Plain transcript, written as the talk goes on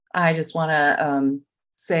I just want to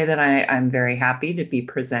say that I'm very happy to be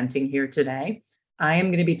presenting here today. I am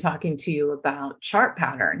going to be talking to you about chart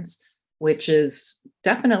patterns, which is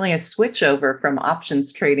definitely a switchover from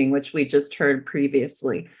options trading, which we just heard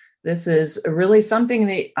previously. This is really something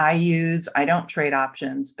that I use. I don't trade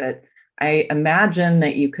options, but I imagine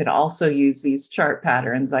that you could also use these chart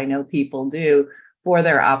patterns. I know people do for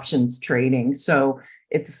their options trading. So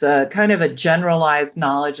it's kind of a generalized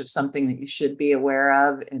knowledge of something that you should be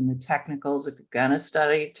aware of in the technicals. If you're going to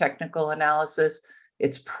study technical analysis,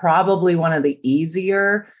 it's probably one of the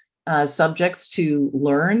easier subjects to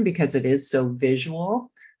learn because it is so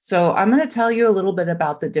visual. So I'm going to tell you a little bit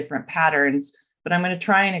about the different patterns, but I'm going to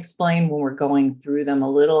try and explain when we're going through them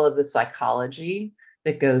a little of the psychology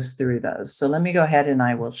that goes through those. So let me go ahead and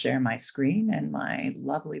I will share my screen and my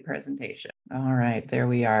lovely presentation. All right, there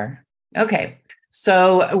we are. Okay.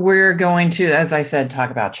 So we're going to, as I said, talk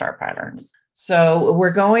about chart patterns. So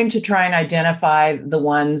we're going to try and identify the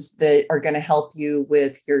ones that are going to help you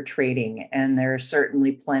with your trading, and there are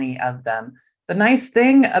certainly plenty of them. The nice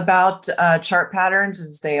thing about chart patterns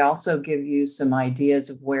is they also give you some ideas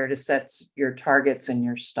of where to set your targets and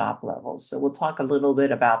your stop levels. So we'll talk a little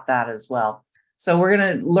bit about that as well. So we're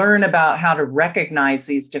going to learn about how to recognize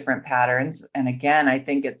these different patterns. And again, I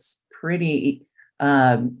think it's pretty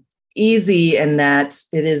easy in that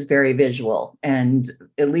it is very visual. And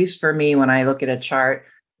at least for me, when I look at a chart,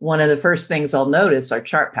 one of the first things I'll notice are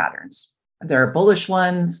chart patterns. There are bullish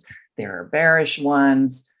ones, there are bearish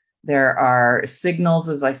ones, there are signals,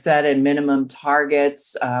 as I said, and minimum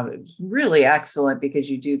targets. It's really excellent because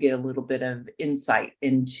you do get a little bit of insight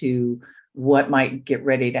into what might get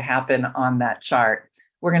ready to happen on that chart.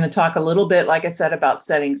 We're going to talk a little bit, like I said, about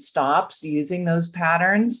setting stops using those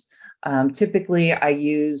patterns. Typically, I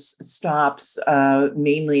use stops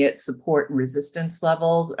mainly at support and resistance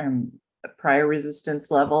levels, prior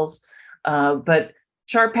resistance levels. But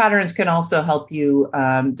chart patterns can also help you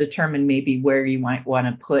determine maybe where you might want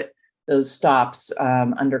to put those stops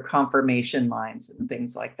under confirmation lines and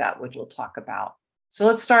things like that, which we'll talk about. So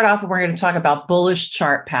let's start off, and we're going to talk about bullish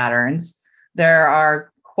chart patterns. There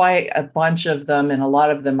are quite a bunch of them, and a lot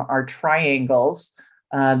of them are triangles.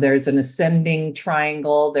 There's an ascending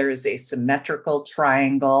triangle. There's a symmetrical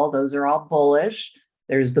triangle. Those are all bullish.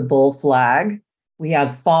 There's the bull flag. We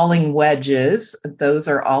have falling wedges. Those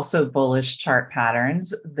are also bullish chart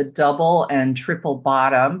patterns. The double and triple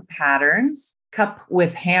bottom patterns. Cup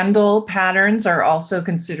with handle patterns are also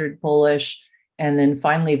considered bullish. And then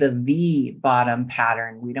finally, the V bottom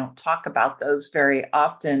pattern. We don't talk about those very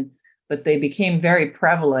often, but they became very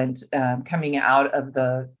prevalent coming out of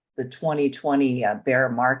the 2020 bear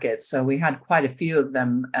market. So we had quite a few of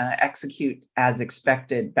them execute as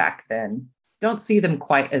expected back then. Don't see them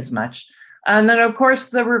quite as much. And then, of course,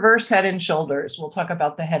 the reverse head and shoulders. We'll talk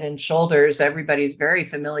about the head and shoulders. Everybody's very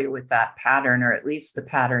familiar with that pattern, or at least the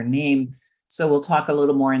pattern name. So we'll talk a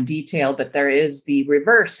little more in detail, but there is the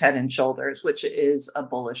reverse head and shoulders, which is a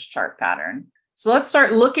bullish chart pattern. So let's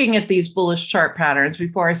start looking at these bullish chart patterns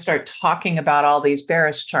before I start talking about all these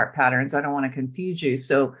bearish chart patterns. I don't want to confuse you.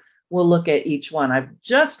 So we'll look at each one. I've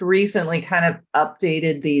just recently kind of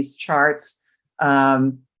updated these charts.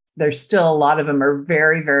 There's still a lot of them are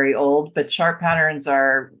very, very old, but chart patterns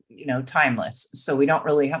are, timeless. So we don't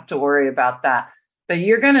really have to worry about that. But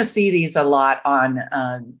you're going to see these a lot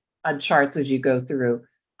on charts as you go through.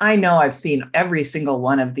 I know I've seen every single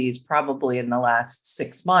one of these probably in the last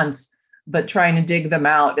 6 months, but trying to dig them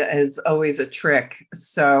out is always a trick.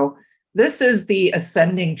 So this is the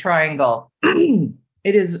ascending triangle.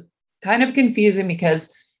 It is kind of confusing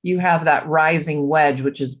because you have that rising wedge,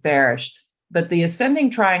 which is bearish, but the ascending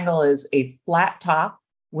triangle is a flat top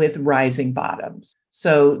with rising bottoms.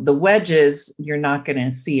 So the wedges, you're not going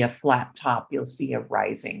to see a flat top. You'll see a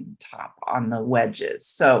rising top on the wedges.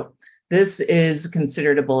 So this is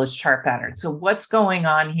considered a bullish chart pattern. So what's going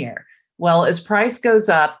on here? Well, as price goes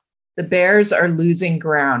up, the bears are losing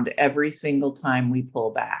ground every single time we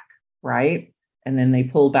pull back, right? And then they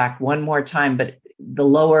pull back one more time, but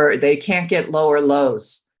they can't get lower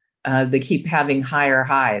lows. They keep having higher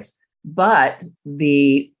highs, but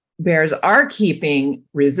the bears are keeping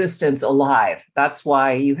resistance alive. That's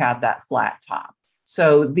why you have that flat top.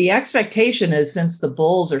 So the expectation is, since the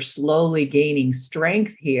bulls are slowly gaining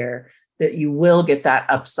strength here, that you will get that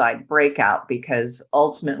upside breakout, because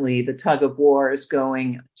ultimately the tug of war is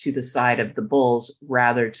going to the side of the bulls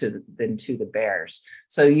rather than to the bears.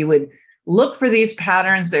 So you would look for these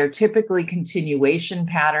patterns. They're typically continuation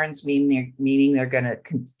patterns, meaning they're going to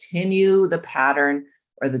continue the pattern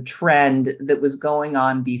or the trend that was going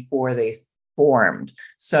on before they formed.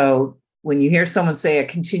 So when you hear someone say a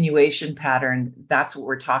continuation pattern, that's what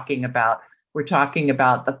we're talking about. We're talking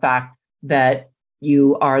about the fact that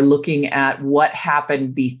you are looking at what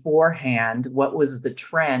happened beforehand, what was the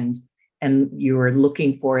trend, and you are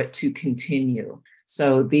looking for it to continue.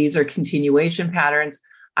 So these are continuation patterns.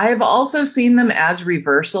 I have also seen them as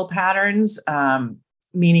reversal patterns,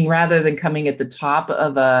 meaning rather than coming at the top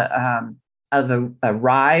of a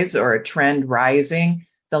rise or a trend rising,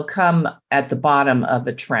 they'll come at the bottom of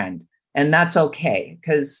a trend. And that's okay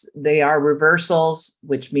because they are reversals,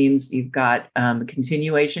 which means you've got a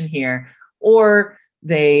continuation here, or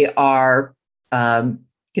they are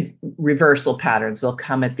reversal patterns. They'll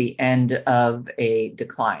come at the end of a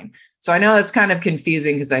decline. So I know that's kind of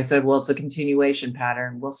confusing because I said, well, it's a continuation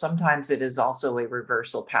pattern. Well, sometimes it is also a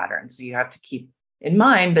reversal pattern. So you have to keep in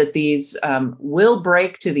mind that these will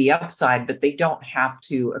break to the upside, but they don't have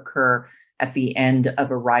to occur at the end of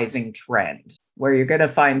a rising trend. Where you're going to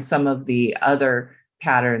find some of the other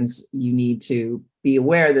patterns, you need to be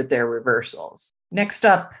aware that they're reversals. Next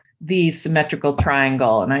up, the symmetrical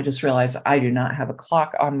triangle. And I just realized I do not have a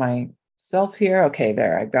clock on myself here. Okay,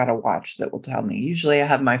 there, I've got a watch that will tell me. Usually I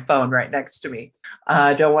have my phone right next to me.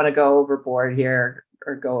 I don't want to go overboard here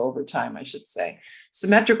or go over time, I should say.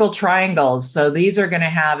 Symmetrical triangles. So these are going to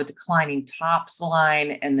have a declining tops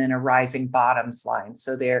line and then a rising bottoms line.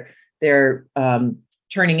 So they're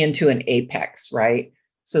turning into an apex, right?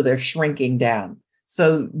 So they're shrinking down.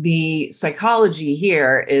 So the psychology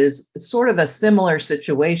here is sort of a similar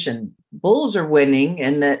situation. Bulls are winning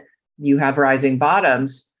in that you have rising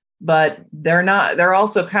bottoms, but they're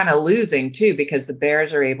also kind of losing too, because the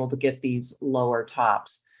bears are able to get these lower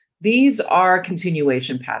tops. These are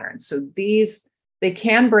continuation patterns. So they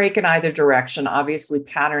can break in either direction. Obviously,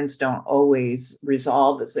 patterns don't always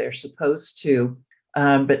resolve as they're supposed to.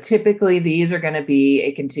 But typically, these are going to be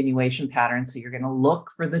a continuation pattern. So you're going to look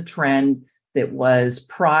for the trend that was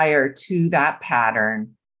prior to that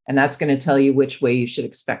pattern, and that's going to tell you which way you should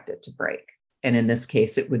expect it to break. And in this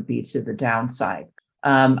case, it would be to the downside.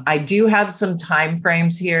 I do have some time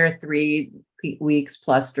frames here, 3 weeks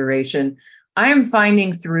plus duration. I am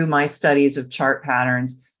finding through my studies of chart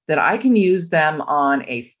patterns that I can use them on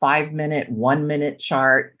a 5-minute, 1-minute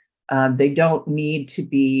chart. They don't need to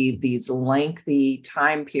be these lengthy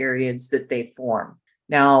time periods that they form.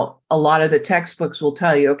 Now, a lot of the textbooks will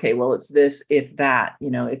tell you, okay, well, it's this, if that,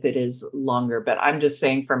 if it is longer. But I'm just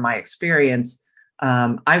saying from my experience,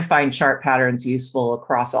 I find chart patterns useful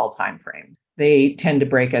across all time frames. They tend to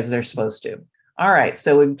break as they're supposed to. All right,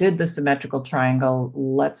 so we did the symmetrical triangle.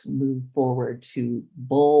 Let's move forward to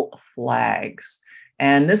bull flags.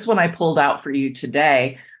 And this one I pulled out for you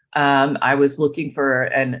today. I was looking for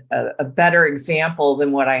a better example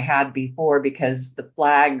than what I had before, because the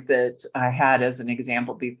flag that I had as an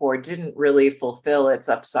example before didn't really fulfill its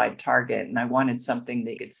upside target. And I wanted something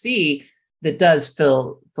they could see that does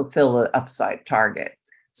fulfill the upside target.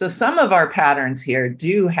 So some of our patterns here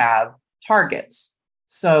do have targets.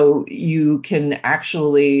 So you can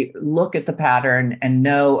actually look at the pattern and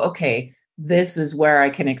know, okay, this is where I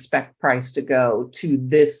can expect price to go to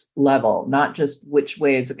this level, not just which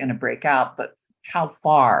way is it going to break out, but how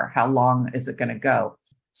far, how long is it going to go?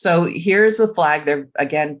 So here's a flag. They're,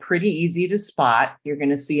 again, pretty easy to spot. You're going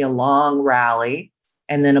to see a long rally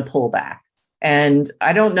and then a pullback. And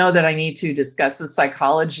I don't know that I need to discuss the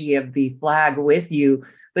psychology of the flag with you,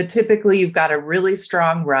 but typically you've got a really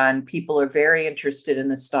strong run. People are very interested in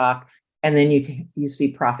the stock, and then you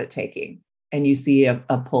see profit taking. And you see a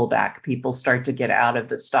pullback. People start to get out of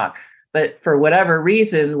the stock. But for whatever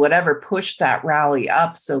reason, whatever pushed that rally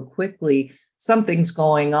up so quickly, something's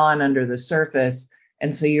going on under the surface.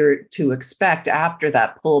 And so you're to expect after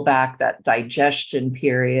that pullback, that digestion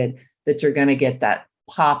period, that you're going to get that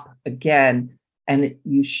pop again. And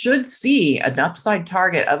you should see an upside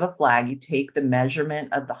target of a flag. You take the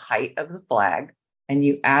measurement of the height of the flag and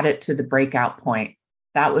you add it to the breakout point.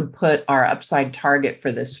 That would put our upside target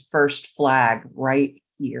for this first flag right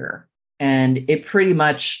here. And it pretty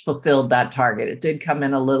much fulfilled that target. It did come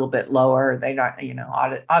in a little bit lower. They don't,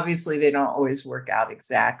 obviously they don't always work out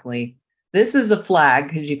exactly. This is a flag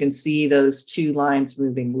because you can see those 2 lines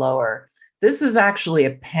moving lower. This is actually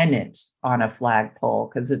a pennant on a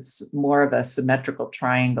flagpole because it's more of a symmetrical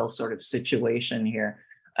triangle sort of situation here.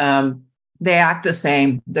 They act the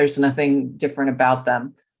same. There's nothing different about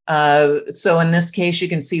them. So in this case, you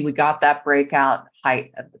can see we got that breakout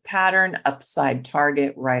height of the pattern, upside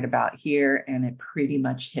target right about here, and it pretty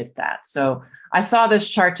much hit that. So I saw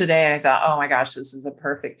this chart today and I thought, oh my gosh, this is a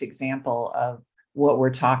perfect example of what we're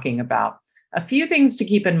talking about. A few things to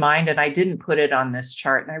keep in mind, and I didn't put it on this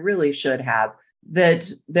chart, and I really should have. that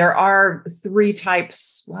there are three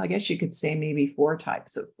types. Well, I guess you could say maybe four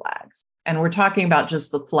types of flags. And we're talking about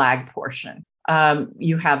just the flag portion.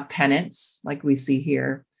 You have pennants, like we see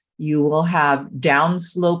here. You will have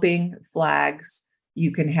downsloping flags.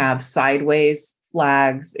 You can have sideways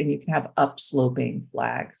flags, and you can have upsloping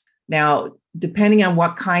flags. Now, depending on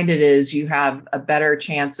what kind it is, you have a better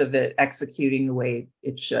chance of it executing the way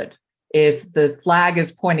it should. If the flag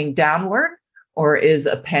is pointing downward or is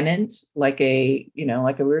a pennant, like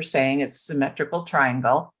like we were saying, it's symmetrical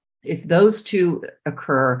triangle. If those two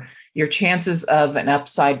occur, your chances of an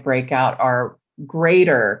upside breakout are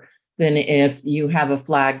greater than if you have a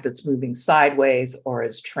flag that's moving sideways or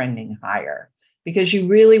is trending higher, because you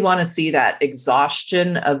really want to see that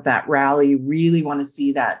exhaustion of that rally. You really want to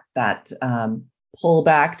see that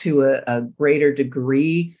pullback to a greater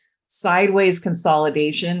degree. Sideways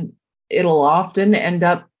consolidation, it'll often end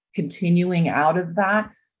up continuing out of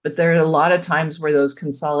that, but there are a lot of times where those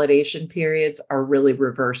consolidation periods are really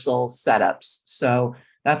reversal setups. So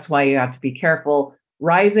that's why you have to be careful.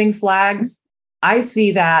 Rising flags, I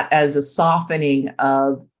see that as a softening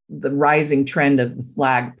of the rising trend of the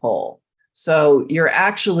flagpole. So you're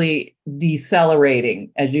actually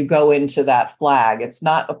decelerating as you go into that flag. It's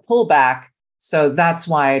not a pullback. So that's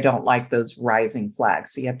why I don't like those rising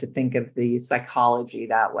flags. So you have to think of the psychology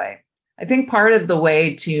that way. I think part of the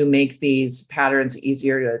way to make these patterns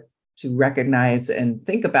easier to recognize and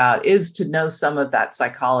think about is to know some of that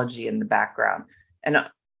psychology in the background.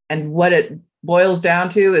 And what it boils down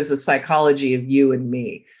to is the psychology of you and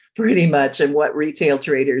me, pretty much, and what retail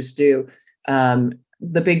traders do.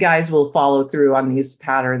 The big guys will follow through on these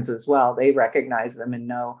patterns as well. They recognize them and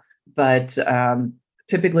know, but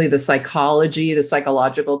typically the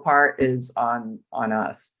psychological part is on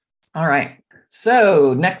us. All right.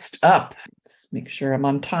 So next up, let's make sure I'm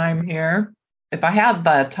on time here. If I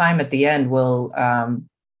have time at the end,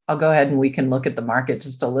 I'll go ahead and we can look at the market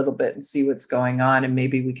just a little bit and see what's going on, and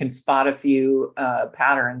maybe we can spot a few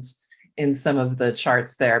patterns in some of the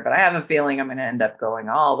charts there. But I have a feeling I'm going to end up going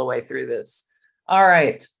all the way through this. All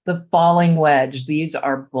right, the falling wedge. These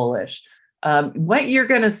are bullish. What you're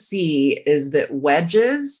going to see is that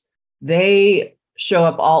wedges, they show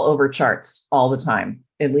up all over charts all the time.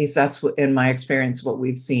 At least that's what, in my experience, what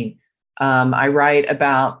we've seen. I write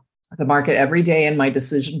about the market every day in my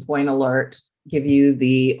decision point alert, give you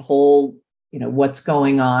the whole, what's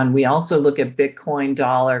going on. We also look at Bitcoin,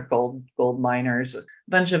 dollar, gold miners, a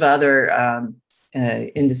bunch of other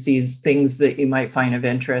indices, things that you might find of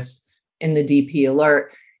interest in the DP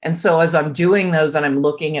alert. And so as I'm doing those and I'm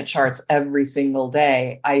looking at charts every single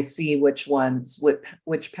day, I see which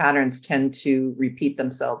patterns tend to repeat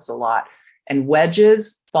themselves a lot. And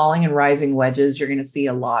wedges, falling and rising wedges, you're going to see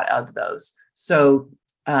a lot of those. So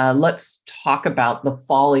let's talk about the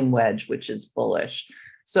falling wedge, which is bullish.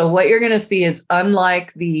 So what you're going to see is,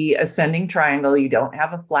 unlike the ascending triangle, you don't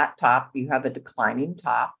have a flat top, you have a declining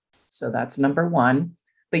top. So that's number one.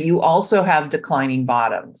 But you also have declining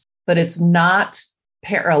bottoms, but it's not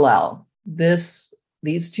parallel.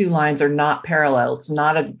 These two lines are not parallel. It's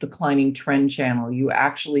not a declining trend channel. You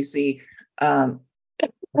actually see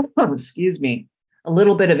excuse me, a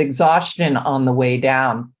little bit of exhaustion on the way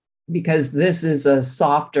down, because this is a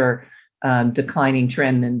softer declining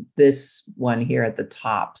trend than this one here at the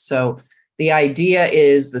top. So the idea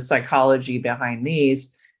is, the psychology behind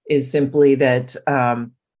these is simply that,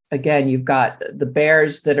 again, you've got the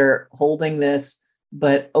bears that are holding this,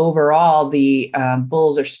 but overall the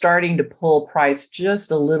bulls are starting to pull price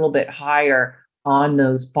just a little bit higher on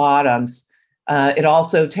those bottoms. It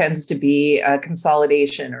also tends to be a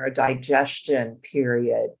consolidation or a digestion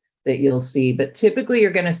period that you'll see. But typically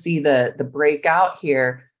you're going to see the breakout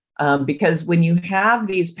here, because when you have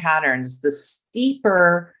these patterns, the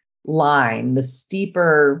steeper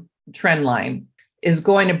trend line is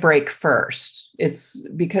going to break first. It's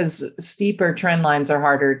because steeper trend lines are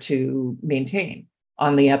harder to maintain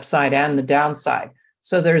on the upside and the downside.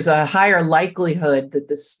 So there's a higher likelihood that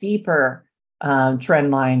the steeper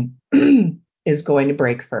trend line is going to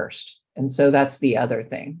break first. And so that's the other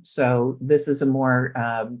thing. So this is a more,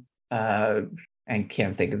 I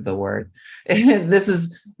can't think of the word. This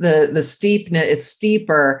is the steepness, it's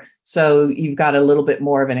steeper. So you've got a little bit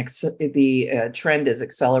more of the trend is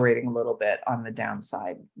accelerating a little bit on the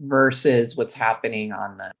downside versus what's happening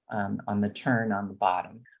on the turn on the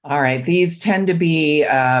bottom. All right. These tend to be,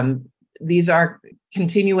 these are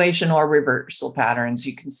continuation or reversal patterns.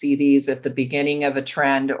 You can see these at the beginning of a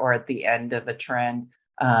trend or at the end of a trend,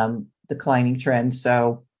 declining trend.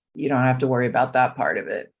 So you don't have to worry about that part of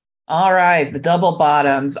it. All right, the double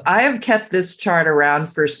bottoms. I have kept this chart around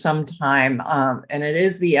for some time, and it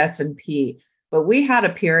is the S&P. But we had a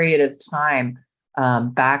period of time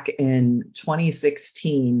back in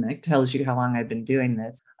 2016. That tells you how long I've been doing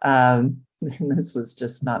this. This was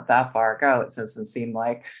just not that far ago, it doesn't seem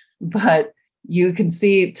like. But you can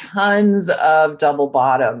see tons of double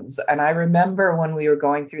bottoms. And I remember when we were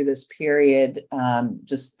going through this period,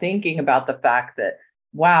 just thinking about the fact that,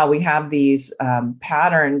 wow, we have these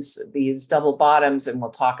patterns, these double bottoms, and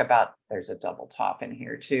we'll talk about, there's a double top in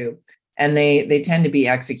here too. And they tend to be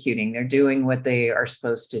executing. They're doing what they are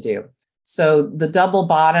supposed to do. So the double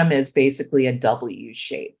bottom is basically a W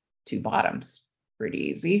shape, two bottoms, pretty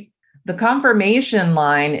easy. The confirmation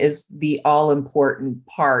line is the all-important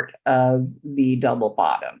part of the double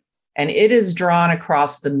bottom, and it is drawn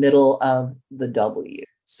across the middle of the W.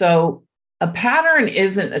 So a pattern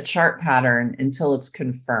isn't a chart pattern until it's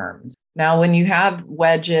confirmed. Now, when you have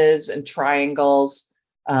wedges and triangles,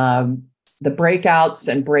 the breakouts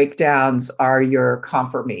and breakdowns are your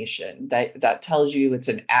confirmation. That tells you it's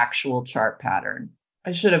an actual chart pattern.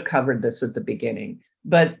 I should have covered this at the beginning,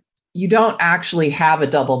 but you don't actually have a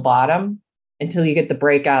double bottom until you get the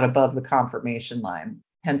breakout above the confirmation line,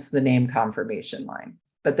 hence the name confirmation line.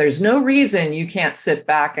 But there's no reason you can't sit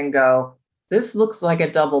back and go, this looks like a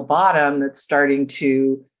double bottom that's starting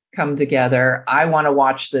to come together. I want to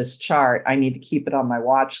watch this chart. I need to keep it on my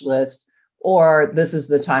watch list, or this is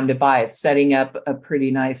the time to buy it, setting up a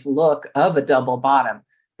pretty nice look of a double bottom.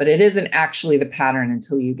 But it isn't actually the pattern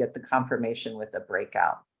until you get the confirmation with a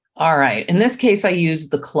breakout. All right. In this case, I use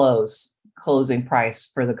the closing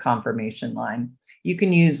price for the confirmation line. You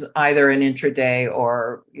can use either an intraday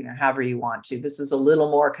or, however you want to. This is a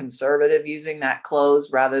little more conservative using that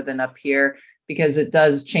close rather than up here because it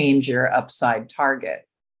does change your upside target.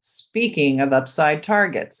 Speaking of upside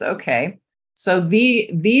targets, okay. So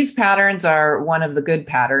these patterns are one of the good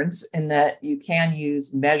patterns in that you can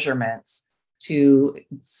use measurements to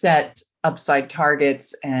set upside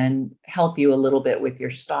targets and help you a little bit with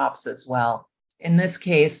your stops as well. In this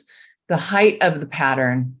case, the height of the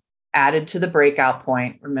pattern added to the breakout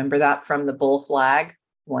point. Remember that from the bull flag?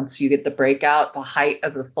 Once you get the breakout, the height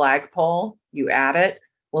of the flagpole, you add it.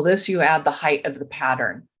 Well, this you add the height of the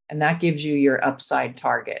pattern, and that gives you your upside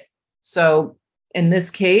target. So in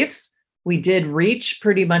this case, we did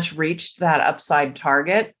pretty much reached that upside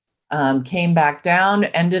target. Came back down,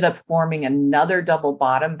 ended up forming another double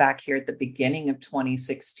bottom back here at the beginning of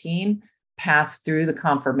 2016, passed through the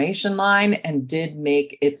confirmation line and did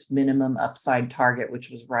make its minimum upside target, which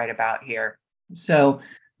was right about here. So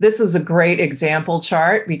this was a great example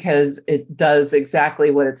chart because it does exactly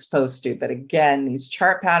what it's supposed to. But again, these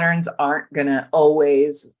chart patterns aren't going to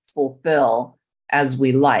always fulfill as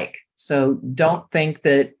we like. So don't think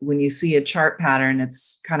that when you see a chart pattern,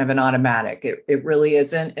 it's kind of an automatic. It really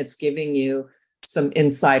isn't. It's giving you some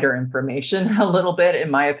insider information a little bit, in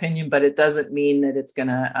my opinion, but it doesn't mean that it's going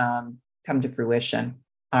to come to fruition.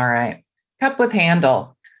 All right. Cup with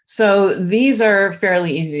handle. So these are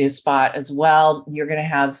fairly easy to spot as well. You're going to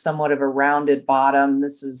have somewhat of a rounded bottom.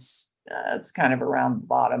 This is it's kind of a round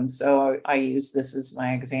bottom. So I use this as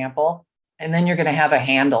my example. And then you're going to have a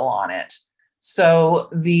handle on it. So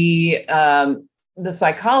the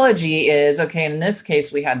psychology is, okay, in this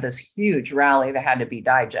case, we had this huge rally that had to be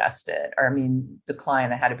digested,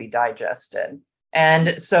 decline that had to be digested.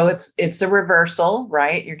 And so it's a reversal,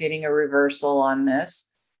 right? You're getting a reversal on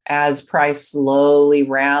this. As price slowly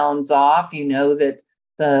rounds off, you know that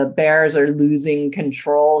the bears are losing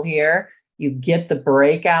control here. You get the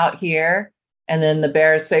breakout here. And then the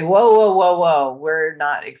bears say, whoa, we're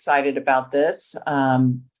not excited about this.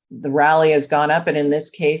 The rally has gone up, and in this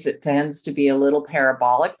case, it tends to be a little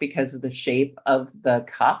parabolic because of the shape of the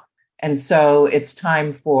cup. And so it's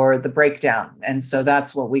time for the breakdown. And so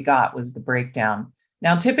that's what we got, was the breakdown.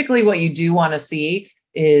 Now, typically what you do want to see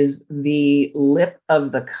is the lip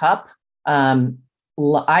of the cup. I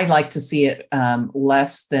like to see it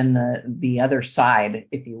less than the other side,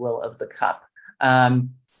 if you will, of the cup.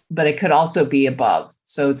 But it could also be above,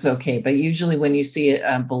 so it's okay. But usually when you see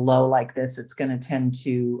it below like this, it's going to tend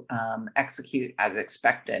to execute as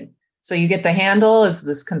expected. So you get the handle as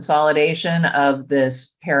this consolidation of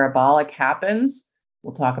this parabolic happens.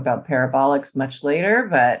 We'll talk about parabolics much later,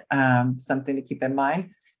 but something to keep in mind.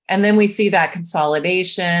 And then we see that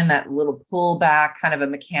consolidation, that little pullback, kind of a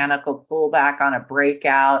mechanical pullback on a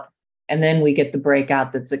breakout. And then we get the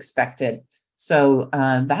breakout that's expected. So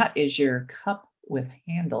that is your cup with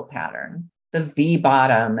handle pattern, the V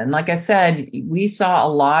bottom. And like I said, we saw a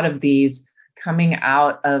lot of these coming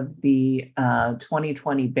out of the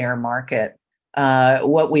 2020 bear market.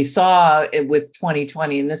 What we saw with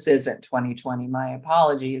 2020, and this isn't 2020, my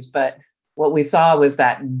apologies, but what we saw was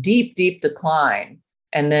that deep decline.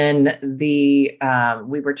 And then we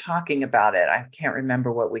were talking about it. I can't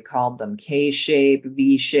remember what we called them, K-shaped,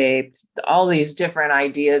 V-shaped, all these different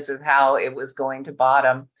ideas of how it was going to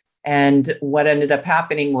bottom. And what ended up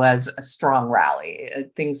happening was a strong rally.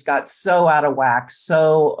 Things got so out of whack,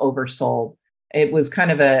 so oversold. It was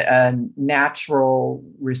kind of a natural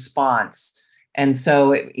response. And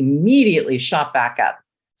so it immediately shot back up.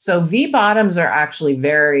 So V bottoms are actually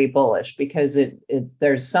very bullish because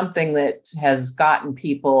there's something that has gotten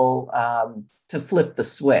people to flip the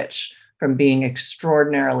switch from being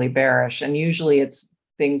extraordinarily bearish. And usually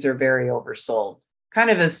things are very oversold. Kind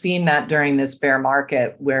of have seen that during this bear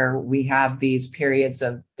market where we have these periods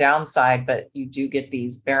of downside, but you do get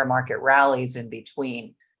these bear market rallies in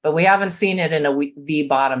between. But we haven't seen it in a V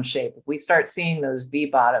bottom shape. If we start seeing those V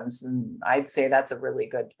bottoms, then I'd say that's a really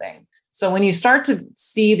good thing. So when you start to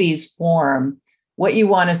see these form, what you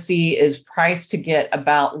want to see is price to get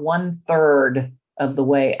about 1/3 of the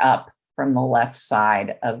way up from the left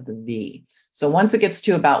side of the V. So once it gets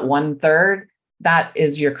to about 1/3, that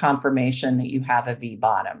is your confirmation that you have a V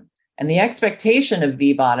bottom. And the expectation of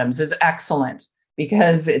V bottoms is excellent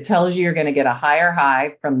because it tells you you're going to get a higher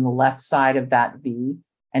high from the left side of that V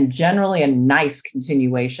and generally a nice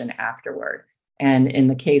continuation afterward. And in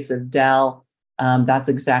the case of Dell, that's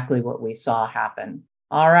exactly what we saw happen.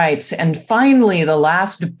 All right. And finally, the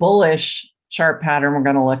last bullish chart pattern we're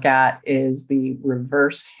going to look at is the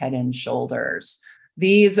reverse head and shoulders.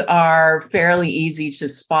 These are fairly easy to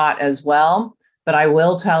spot as well. But I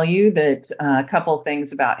will tell you that a couple of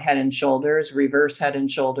things about head and shoulders, reverse head and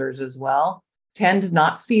shoulders as well, tend to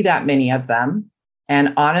not see that many of them.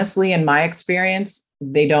 And honestly, in my experience,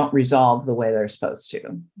 they don't resolve the way they're supposed to.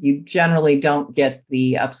 You generally don't get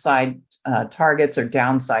the upside targets or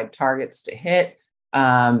downside targets to hit.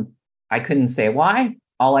 I couldn't say why.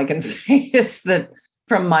 All I can say is that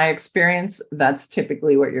from my experience, that's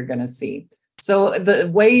typically what you're going to see. So the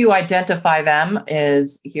way you identify them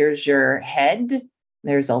is here's your head,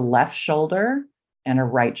 there's a left shoulder and a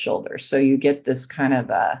right shoulder. So you get this kind of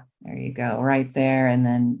there you go, right there, and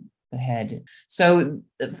then the head. So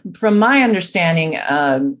from my understanding,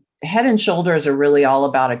 head and shoulders are really all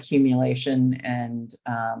about accumulation and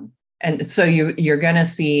so you're going to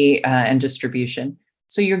see and distribution.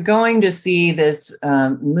 So you're going to see this.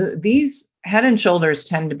 These head and shoulders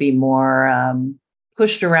tend to be more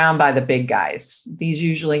pushed around by the big guys. These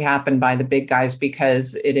usually happen by the big guys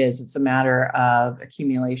because it's a matter of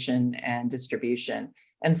accumulation and distribution.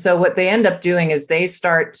 And so what they end up doing is they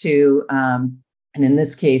start to, and in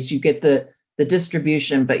this case, you get the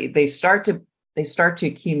distribution, but they start to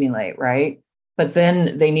accumulate, right? But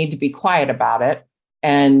then they need to be quiet about it.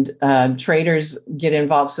 And traders get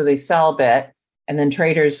involved, so they sell a bit, and then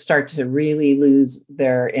traders start to really lose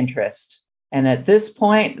their interest. And at this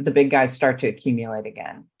point, the big guys start to accumulate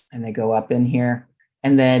again and they go up in here.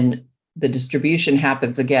 And then the distribution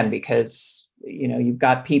happens again because, you've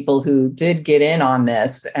got people who did get in on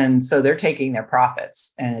this. And so they're taking their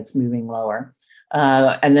profits and it's moving lower.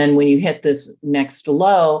 And then when you hit this next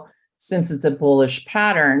low, since it's a bullish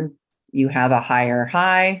pattern, you have a higher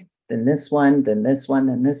high, then this one, then this one,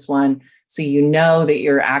 then this one. So you know that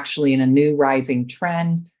you're actually in a new rising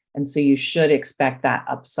trend. And so you should expect that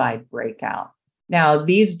upside breakout. Now,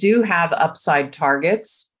 these do have upside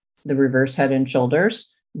targets, the reverse head and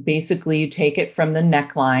shoulders. Basically, you take it from the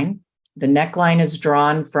neckline. The neckline is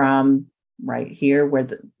drawn from right here where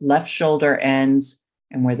the left shoulder ends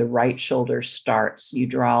and where the right shoulder starts. You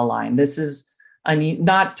draw a line. This is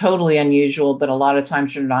not totally unusual, but a lot of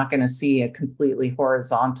times you're not going to see a completely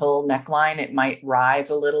horizontal neckline. It might rise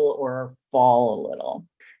a little or fall a little.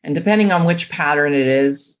 And depending on which pattern it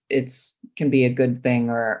is, can be a good thing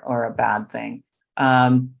or a bad thing.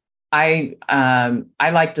 I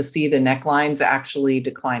like to see the necklines actually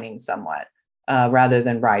declining somewhat rather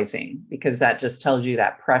than rising, because that just tells you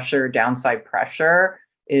that downside pressure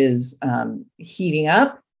is heating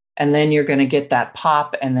up, and then you're going to get that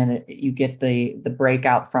pop, and then you get the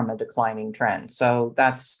breakout from a declining trend. So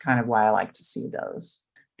that's kind of why I like to see those.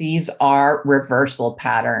 These are reversal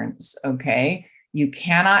patterns, okay? You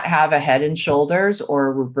cannot have a head and shoulders or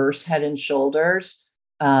a reverse head and shoulders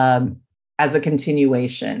as a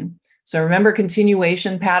continuation. So remember,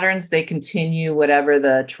 continuation patterns, they continue whatever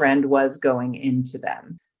the trend was going into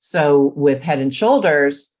them. So with head and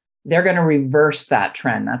shoulders, they're going to reverse that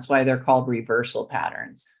trend. That's why they're called reversal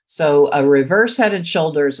patterns. So a reverse head and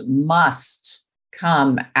shoulders must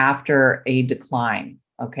come after a decline,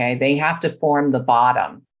 okay? They have to form the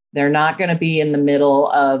bottom. They're not going to be in the middle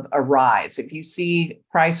of a rise. If you see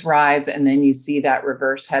price rise and then you see that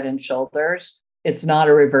reverse head and shoulders, it's not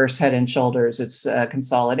a reverse head and shoulders. It's a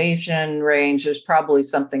consolidation range. There's probably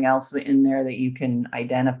something else in there that you can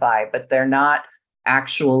identify, but they're not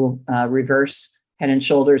actual reverse head and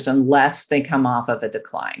shoulders unless they come off of a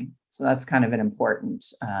decline. So that's kind of an important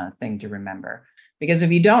thing to remember, because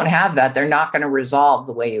if you don't have that, they're not going to resolve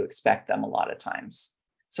the way you expect them a lot of times.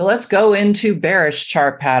 So let's go into bearish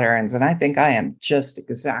chart patterns. And I think I am just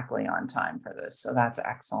exactly on time for this. So that's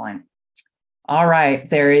excellent. All right,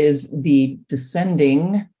 there is the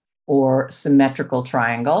descending or symmetrical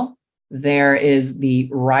triangle. There is the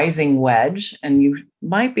rising wedge, and you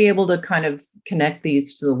might be able to kind of connect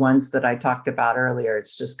these to the ones that I talked about earlier.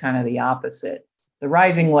 It's just kind of the opposite. The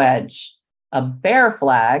rising wedge, a bear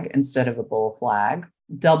flag instead of a bull flag,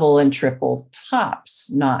 double and triple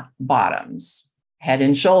tops, not bottoms. Head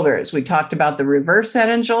and shoulders. We talked about the reverse head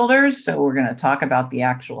and shoulders, so we're going to talk about the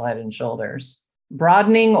actual head and shoulders.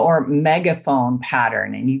 Broadening or megaphone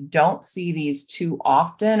pattern, and you don't see these too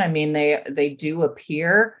often. I mean, they do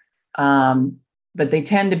appear, but they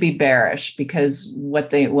tend to be bearish because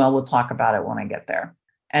we'll talk about it when I get there.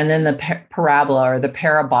 And then the parabola or the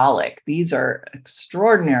parabolic. These are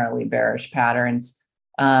extraordinarily bearish patterns.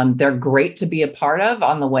 They're great to be a part of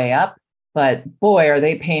on the way up, but boy, are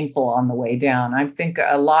they painful on the way down. I think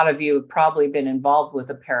a lot of you have probably been involved with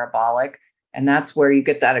a parabolic. And that's where you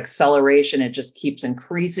get that acceleration. It just keeps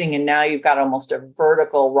increasing. And now you've got almost a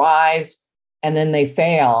vertical rise, and then they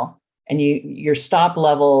fail. And your stop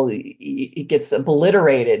level, it gets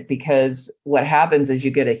obliterated, because what happens is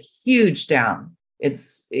you get a huge down.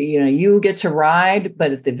 It's, you get to ride,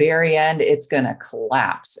 but at the very end, it's going to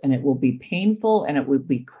collapse, and it will be painful, and it will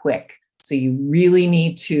be quick. So you really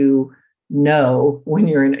need to know when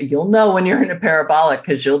you're in a parabolic,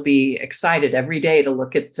 because you'll be excited every day to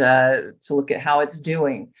look at how it's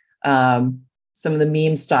doing. Some of the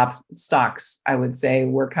meme stocks, I would say,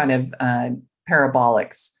 were kind of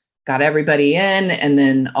parabolics, got everybody in, and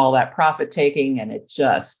then all that profit taking, and it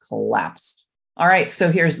just collapsed. All right,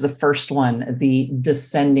 so here's the first one, the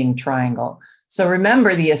descending triangle. So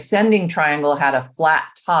remember, the ascending triangle had a flat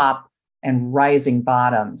top and rising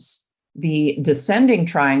bottoms. The descending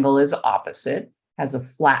triangle is opposite, has a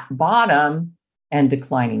flat bottom and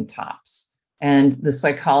declining tops. And the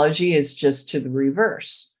psychology is just to the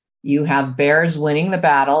reverse. You have bears winning the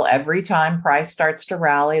battle. Every time price starts to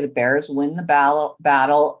rally, the bears win the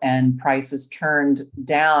battle, and price is turned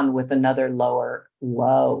down with another lower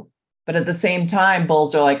low. But at the same time,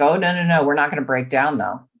 bulls are like, oh, no, we're not going to break down,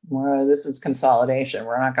 though. This is consolidation.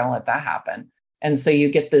 We're not going to let that happen. And so you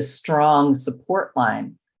get this strong support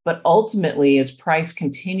line. But ultimately, as price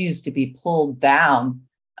continues to be pulled down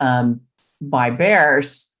by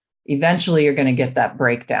bears, eventually you're going to get that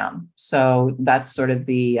breakdown. So that's sort of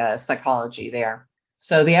the psychology there.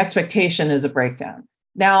 So the expectation is a breakdown.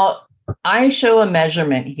 Now, I show a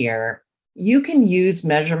measurement here. You can use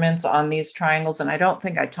measurements on these triangles, and I don't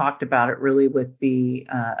think I talked about it really with the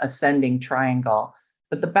ascending triangle.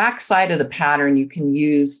 But the back side of the pattern you can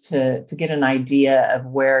use to get an idea of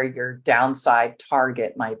where your downside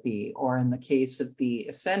target might be, or in the case of the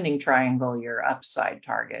ascending triangle, your upside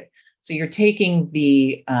target. So you're taking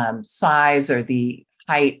the size or the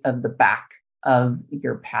height of the back of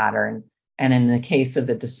your pattern. And in the case of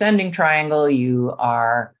the descending triangle, you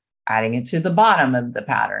are adding it to the bottom of the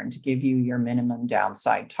pattern to give you your minimum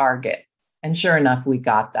downside target. And sure enough, we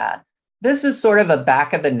got that. This is sort of a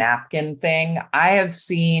back of the napkin thing. I have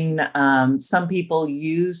seen some people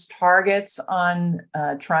use targets on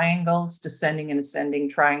triangles, descending and ascending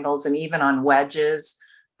triangles, and even on wedges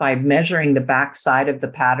by measuring the back side of the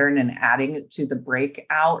pattern and adding it to the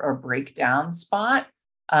breakout or breakdown spot.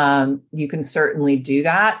 You can certainly do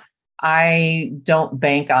that. I don't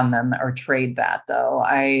bank on them or trade that, though.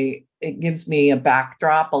 It gives me a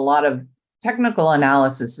backdrop. A lot of technical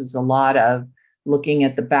analysis is a lot of looking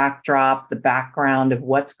at the backdrop, the background of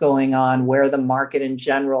what's going on, where the market in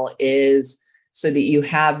general is, so that you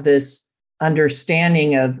have this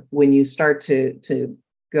understanding of when you start to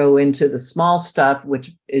go into the small stuff,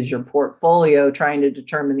 which is your portfolio, trying to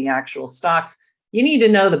determine the actual stocks, you need to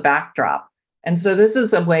know the backdrop. And so this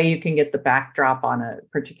is a way you can get the backdrop on a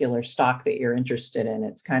particular stock that you're interested in.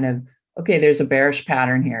 It's kind of, okay, there's a bearish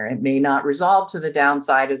pattern here. It may not resolve to the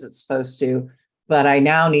downside as it's supposed to, but I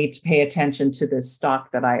now need to pay attention to this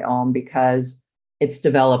stock that I own because it's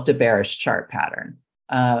developed a bearish chart pattern.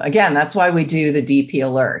 Again, that's why we do the DP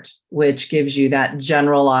alert, which gives you that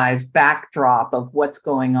generalized backdrop of what's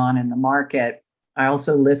going on in the market. I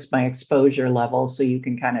also list my exposure levels so you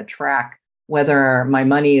can kind of track whether my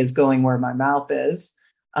money is going where my mouth is.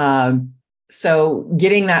 So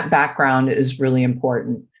getting that background is really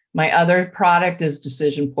important. My other product is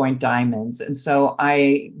Decision Point Diamonds. And so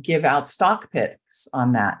I give out stock picks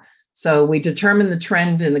on that. So we determine the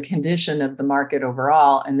trend and the condition of the market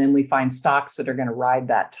overall, and then we find stocks that are going to ride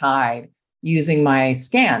that tide using my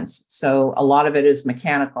scans. So a lot of it is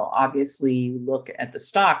mechanical. Obviously, you look at the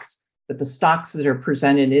stocks, but the stocks that are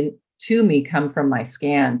presented to me come from my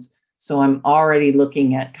scans. So I'm already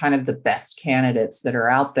looking at kind of the best candidates that are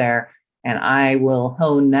out there, and I will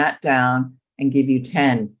hone that down and give you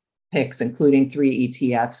 10 picks, including 3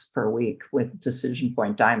 ETFs per week with Decision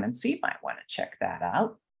Point Diamonds. So you might want to check that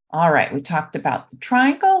out. All right, we talked about the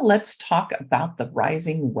triangle. Let's talk about the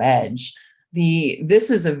rising wedge. This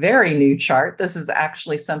is a very new chart. This is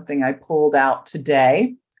actually something I pulled out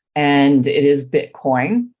today, and it is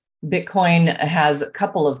Bitcoin. Bitcoin has a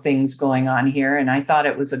couple of things going on here, and I thought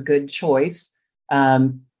it was a good choice.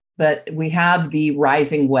 But we have the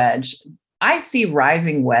rising wedge. I see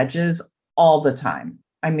rising wedges all the time.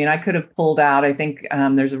 I mean, I could have pulled out, I think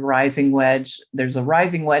there's a rising wedge. There's a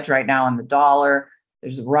rising wedge right now on the dollar.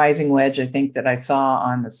 There's a rising wedge, I think, that I saw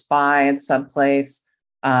on the SPY at some place.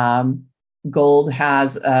 Gold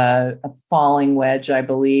has a falling wedge, I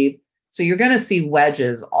believe. So you're going to see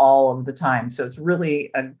wedges all of the time. So it's really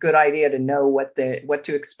a good idea to know what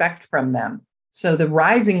to expect from them. So the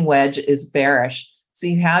rising wedge is bearish. So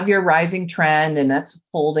you have your rising trend, and that's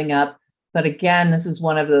holding up. But again, this is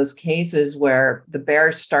one of those cases where the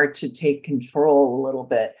bears start to take control a little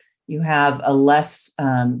bit. You have a less,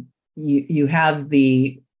 you have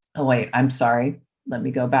the, oh wait, I'm sorry. Let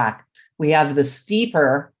me go back. We have the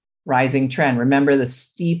steeper rising trend. Remember the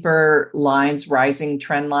steeper lines, rising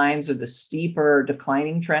trend lines, or the steeper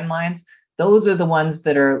declining trend lines? Those are the ones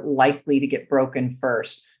that are likely to get broken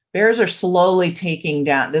first. Bears are slowly taking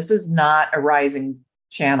down. This is not a rising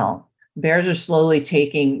channel. Bears are slowly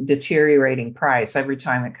deteriorating price every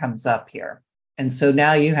time it comes up here. And so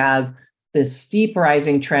now you have this steep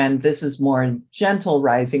rising trend. This is more gentle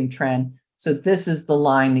rising trend. So this is the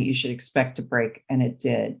line that you should expect to break, and it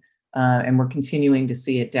did. And we're continuing to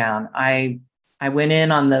see it down. I went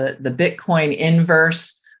in on the Bitcoin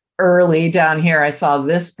inverse early down here. I saw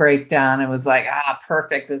this breakdown and was like,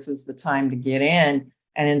 perfect. This is the time to get in.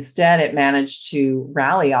 And instead, it managed to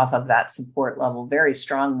rally off of that support level very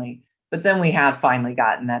strongly. But then we have finally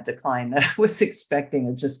gotten that decline that I was expecting.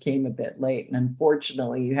 It just came a bit late. And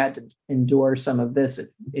unfortunately, you had to endure some of this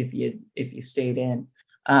if you stayed in,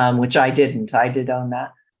 which I didn't. I did own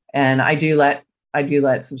that. And I do let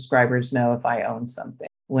subscribers know if I own something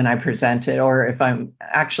when I present it, or if I'm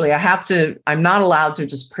not allowed to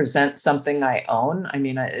just present something I own. I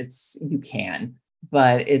mean, you can,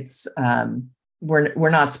 but it's, we're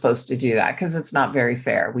not supposed to do that because it's not very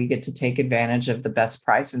fair. We get to take advantage of the best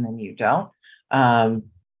price and then you don't.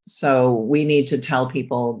 So we need to tell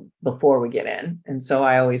people before we get in. And so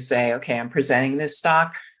I always say, okay, I'm presenting this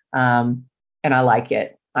stock and I like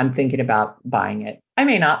it. I'm thinking about buying it. I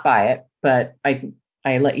may not buy it, but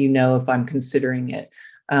I let you know if I'm considering it.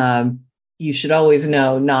 You should always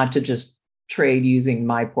know not to just trade using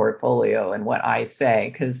my portfolio and what I say,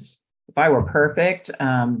 because if I were perfect,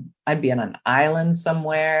 I'd be on an island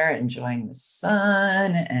somewhere enjoying the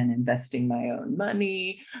sun and investing my own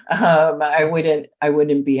money. I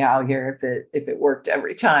wouldn't be out here if it worked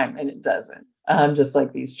every time, and it doesn't. Just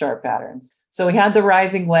like these chart patterns. So we had the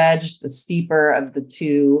rising wedge, the steeper of the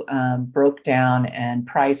two broke down, and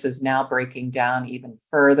price is now breaking down even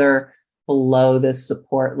further below this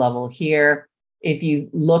support level here. If you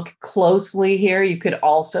look closely here, you could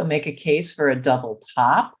also make a case for a double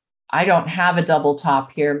top. I don't have a double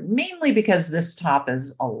top here, mainly because this top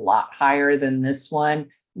is a lot higher than this one.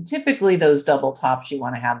 And typically, those double tops, you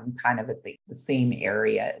want to have them kind of at the same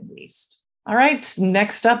area at least. All right,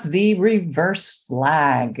 next up, the reverse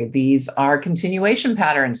flag. These are continuation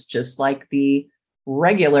patterns, just like the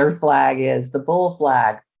regular flag is, the bull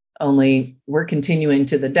flag, only we're continuing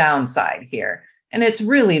to the downside here. And it's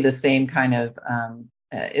really the same kind of,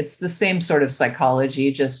 it's the same sort of psychology,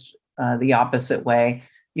 just the opposite way.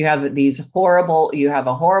 You have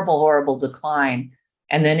a horrible decline,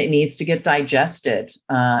 and then it needs to get digested.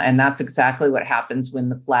 And that's exactly what happens when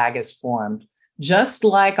the flag is formed. Just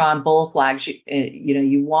like on bull flags,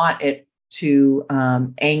 you want it to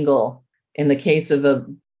angle. In the case of a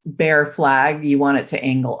bear flag, you want it to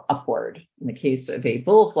angle upward. In the case of a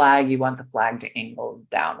bull flag, you want the flag to angle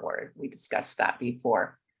downward. We discussed that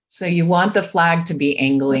before. So you want the flag to be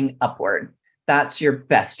angling upward. That's your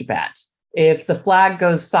best bet. If the flag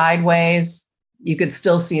goes sideways, you could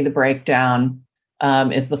still see the breakdown.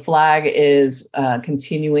 If the flag is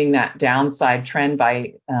continuing that downside trend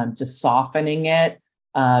by just softening it,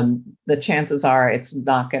 the chances are it's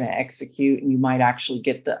not going to execute and you might actually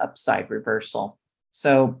get the upside reversal.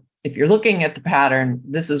 So if you're looking at the pattern,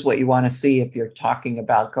 this is what you want to see if you're talking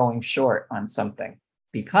about going short on something.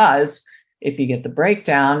 Because if you get the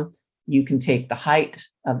breakdown, you can take the height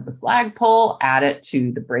of the flagpole, add it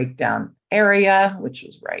to the breakdown area, which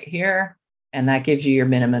was right here, and that gives you your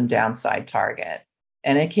minimum downside target.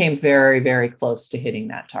 And it came very, very close to hitting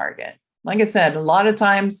that target. Like I said, a lot of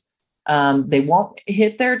times they won't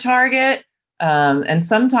hit their target. And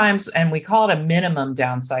sometimes, and we call it a minimum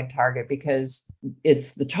downside target because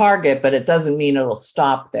it's the target, but it doesn't mean it'll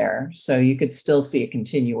stop there. So you could still see a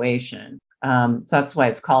continuation. So that's why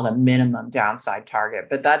it's called a minimum downside target,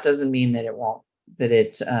 but that doesn't mean that it won't, that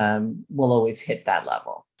it will always hit that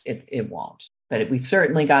level. It won't. But we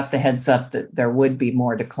certainly got the heads up that there would be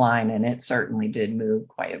more decline, and it certainly did move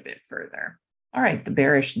quite a bit further. All right, the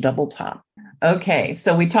bearish double top. Okay,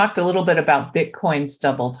 so we talked a little bit about Bitcoin's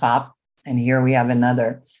double top, and here we have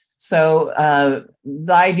another. So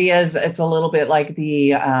the idea is it's a little bit like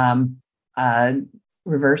the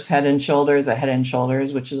reverse head and shoulders, a head and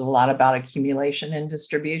shoulders, which is a lot about accumulation and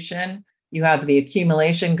distribution. You have the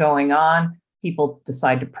accumulation going on. People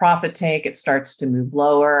decide to profit take, it starts to move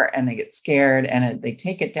lower and they get scared and they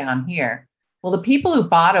take it down here. Well, the people who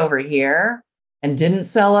bought over here and didn't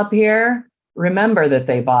sell up here, remember that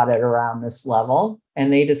they bought it around this level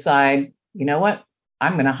and they decide, you know what,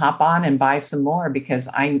 I'm going to hop on and buy some more because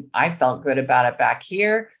I felt good about it back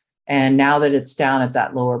here. And now that it's down at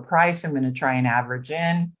that lower price, I'm going to try and average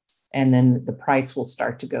in, and then the price will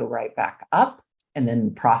start to go right back up. And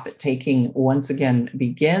then profit taking once again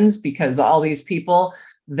begins because all these people,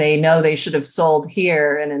 they know they should have sold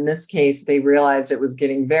here. And in this case, they realized it was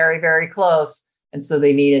getting very, very close. And so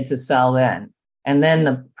they needed to sell then. And then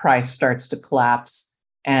the price starts to collapse.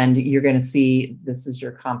 And you're going to see this is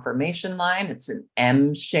your confirmation line. It's an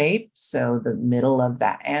M shape. So the middle of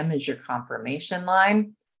that M is your confirmation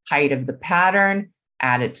line. Height of the pattern,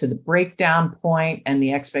 add it to the breakdown point, and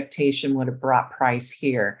the expectation would have brought price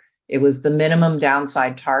here. It was the minimum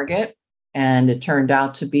downside target, and it turned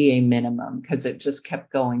out to be a minimum because it just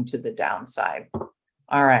kept going to the downside.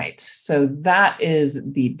 All right, so that is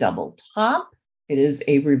the double top. It is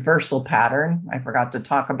a reversal pattern. I forgot to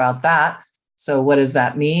talk about that. So what does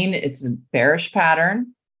that mean? It's a bearish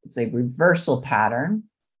pattern. It's a reversal pattern.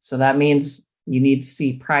 So that means you need to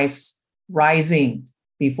see price rising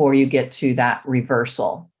before you get to that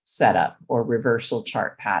reversal setup or reversal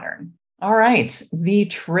chart pattern. All right, the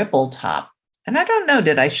triple top. And I don't know,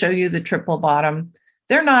 did I show you the triple bottom?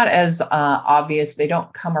 They're not as obvious. They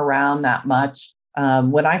don't come around that much.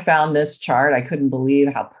 When I found this chart, I couldn't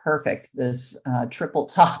believe how perfect this triple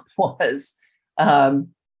top was.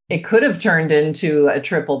 It could have turned into a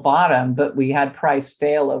triple bottom, but we had price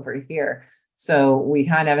fail over here. So we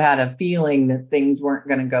kind of had a feeling that things weren't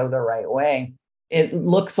going to go the right way. It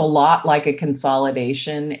looks a lot like a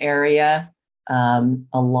consolidation area. A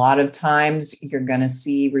lot of times you're going to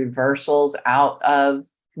see reversals out of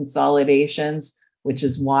consolidations, which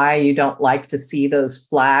is why you don't like to see those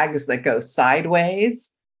flags that go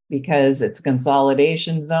sideways because it's a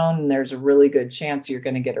consolidation zone and there's a really good chance you're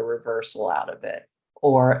going to get a reversal out of it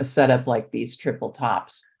or a setup like these triple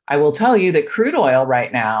tops. I will tell you that crude oil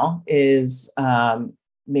right now is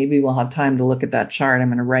maybe we'll have time to look at that chart. I'm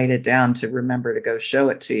going to write it down to remember to go show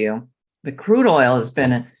it to you. The crude oil has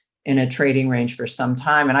been in a trading range for some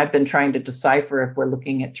time, and I've been trying to decipher if we're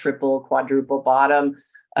looking at triple, quadruple bottom,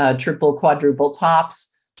 triple, quadruple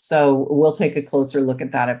tops. So we'll take a closer look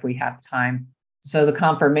at that if we have time. So the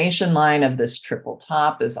confirmation line of this triple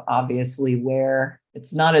top is obviously where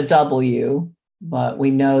it's not a W, but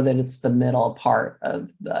we know that it's the middle part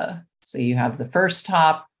of so you have the first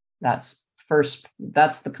top, that's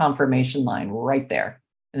the confirmation line right there.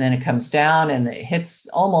 And then it comes down and it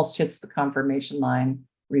almost hits the confirmation line,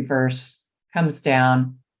 reverse, comes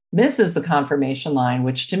down, misses the confirmation line,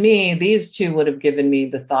 which to me, these two would have given me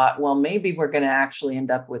the thought, well, maybe we're going to actually end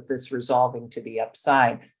up with this resolving to the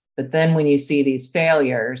upside. But then when you see these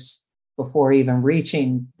failures before even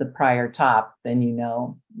reaching the prior top, then you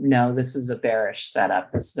know, no, this is a bearish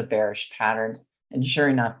setup. This is a bearish pattern. And sure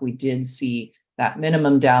enough, we did see that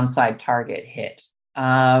minimum downside target hit.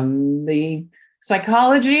 The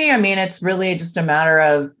psychology, I mean, it's really just a matter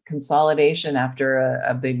of consolidation after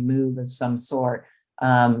a big move of some sort.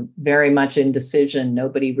 Very much indecision,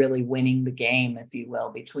 nobody really winning the game, if you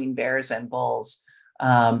will, between bears and bulls.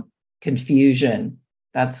 Confusion,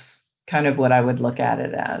 that's kind of what I would look at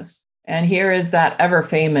it as. And here is that ever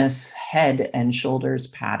famous head and shoulders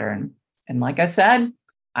pattern. And like I said,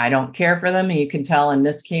 I don't care for them. And you can tell in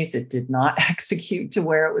this case, it did not execute to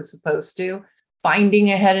where it was supposed to. finding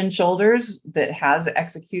a Head and Shoulders that has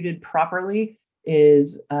executed properly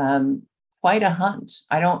is quite a hunt.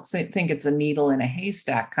 I don't think it's a needle in a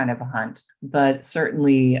haystack kind of a hunt, but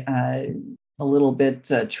certainly a little bit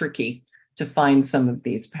tricky to find some of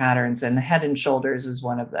these patterns. And the Head and Shoulders is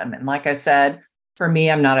one of them. And like I said, for me,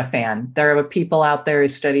 I'm not a fan. There are people out there who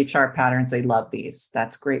study chart patterns. They love these.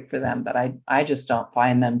 That's great for them, but I just don't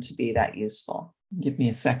find them to be that useful. Give me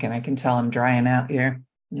a second. I can tell I'm drying out here.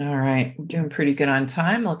 All right, we're doing pretty good on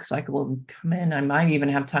time. Looks like we'll come in. I might even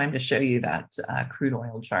have time to show you that crude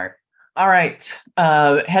oil chart. All right,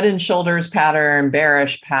 Head and Shoulders pattern,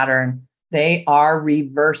 bearish pattern. They are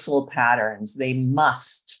reversal patterns. They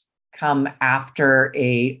must come after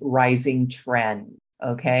a rising trend,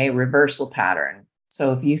 okay? Reversal pattern.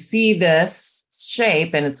 So if you see this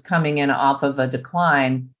shape and it's coming in off of a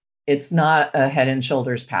decline, it's not a Head and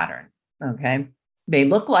Shoulders pattern, okay? It may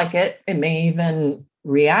look like it. It may even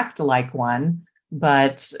react like one,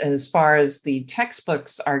 but as far as the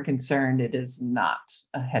textbooks are concerned, it is not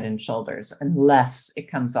a Head and Shoulders unless it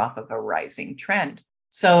comes off of a rising trend.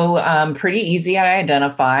 So pretty easy to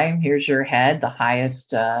identify. Here's your head, the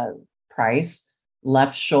highest price,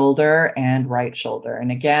 left shoulder and right shoulder.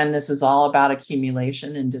 And again, this is all about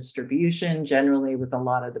accumulation and distribution, generally with a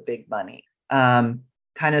lot of the big money, kind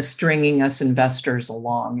of stringing us investors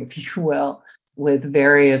along, if you will, with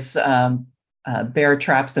various bear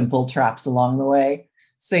traps and bull traps along the way.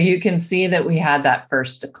 So you can see that we had that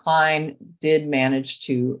first decline, did manage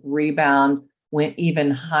to rebound, went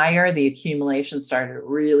even higher. The accumulation started to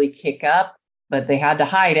really kick up, but they had to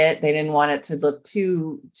hide it. They didn't want it to look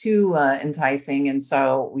too enticing. And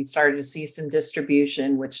so we started to see some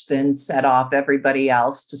distribution, which then set off everybody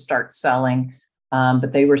else to start selling.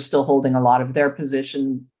 But they were still holding a lot of their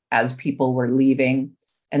position as people were leaving.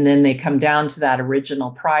 And then they come down to that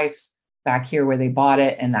original price back here where they bought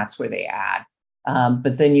it, and that's where they add.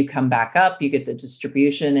 But then you come back up, you get the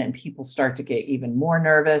distribution, and people start to get even more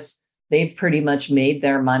nervous. They've pretty much made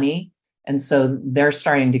their money. And so they're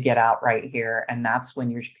starting to get out right here. And that's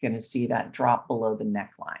when you're going to see that drop below the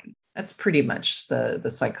neckline. That's pretty much the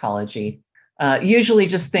psychology. Usually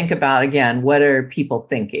just think about, again, what are people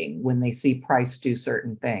thinking when they see price do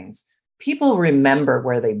certain things? People remember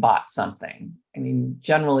where they bought something. I mean,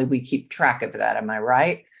 generally we keep track of that. Am I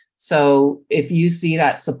right? So if you see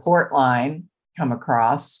that support line come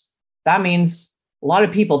across, that means a lot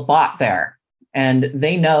of people bought there. And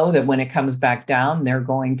they know that when it comes back down, they're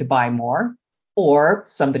going to buy more. Or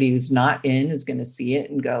somebody who's not in is going to see it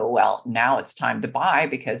and go, well, now it's time to buy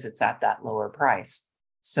because it's at that lower price.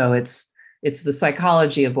 So it's the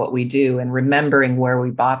psychology of what we do and remembering where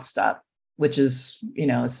we bought stuff, which is,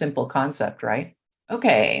 a simple concept, right?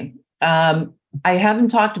 Okay. I haven't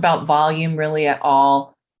talked about volume really at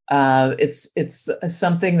all. It's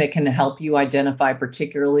something that can help you identify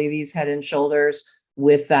particularly these Head and Shoulders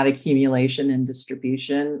with that accumulation and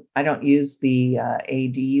distribution. I don't use the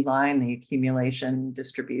AD line, the accumulation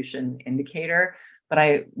distribution indicator, but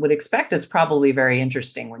I would expect it's probably very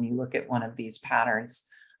interesting when you look at one of these patterns.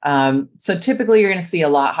 So typically you're going to see a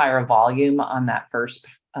lot higher volume on that first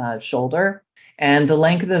shoulder. And the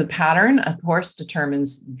length of the pattern, of course,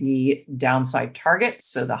 determines the downside target.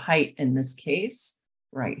 So the height in this case,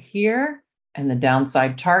 right here, and the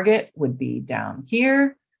downside target would be down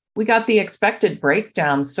here. We got the expected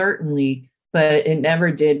breakdown, certainly, but it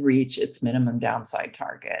never did reach its minimum downside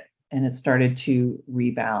target. And it started to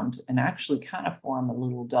rebound and actually kind of form a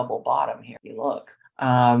little double bottom here. If you look,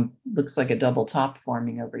 looks like a double top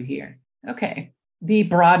forming over here. Okay, the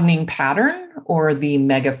broadening pattern or the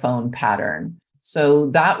megaphone pattern. So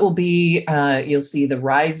that will be, you'll see the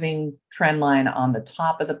rising trend line on the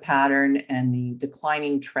top of the pattern and the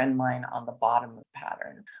declining trend line on the bottom of the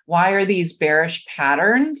pattern. Why are these bearish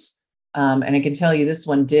patterns? And I can tell you this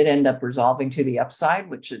one did end up resolving to the upside,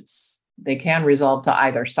 which they can resolve to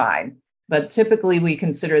either side. But typically we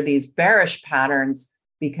consider these bearish patterns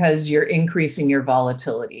because you're increasing your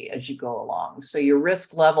volatility as you go along. So your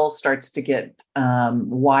risk level starts to get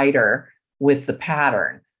wider with the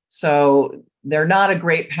pattern. So they're not a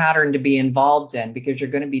great pattern to be involved in because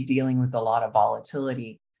you're going to be dealing with a lot of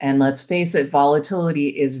volatility. And let's face it, volatility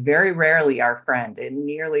is very rarely our friend. It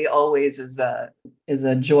nearly always is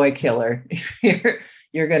a joy killer.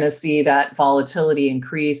 You're going to see that volatility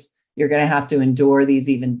increase. You're going to have to endure these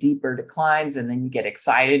even deeper declines. And then you get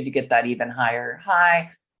excited to get that even higher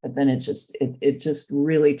high. But then it just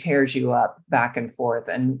really tears you up back and forth.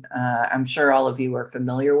 And I'm sure all of you are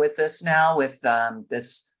familiar with this now with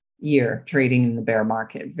this year trading in the bear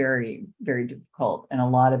market. Very, very difficult. And a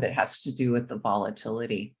lot of it has to do with the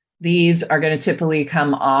volatility. These are going to typically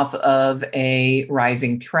come off of a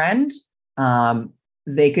rising trend.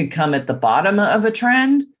 They could come at the bottom of a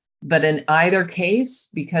trend, but in either case,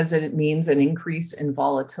 because it means an increase in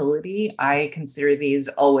volatility, I consider these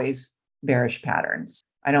always bearish patterns.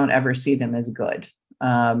 I don't ever see them as good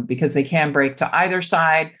because they can break to either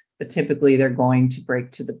side, but typically they're going to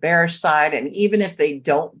break to the bearish side. And even if they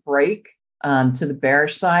don't break to the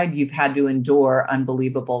bearish side, you've had to endure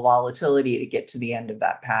unbelievable volatility to get to the end of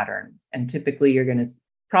that pattern. And typically you're going to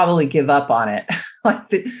probably give up on it.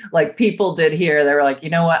 like people did here. They were like,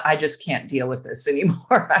 you know what? I just can't deal with this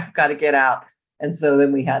anymore. I've got to get out. And so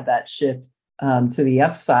then we had that shift to the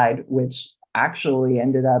upside, which actually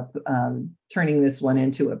ended up turning this one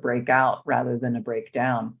into a breakout rather than a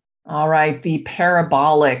breakdown. All right, the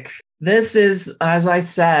parabolic. This is, as I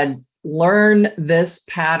said, learn this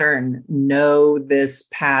pattern, know this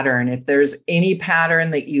pattern. If there's any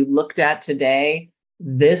pattern that you looked at today,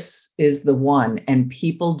 this is the one. And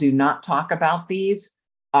people do not talk about these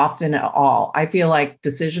often at all. I feel like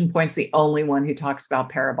Decision Point's the only one who talks about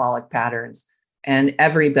parabolic patterns, and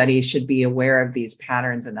everybody should be aware of these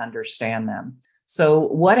patterns and understand them. So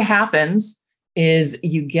what happens is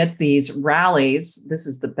you get these rallies. This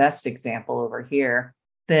is the best example over here,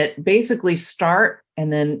 that basically start,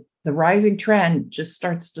 and then the rising trend just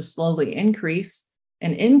starts to slowly increase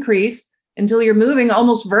and increase until you're moving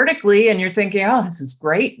almost vertically and you're thinking, oh, this is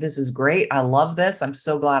great. This is great. I love this. I'm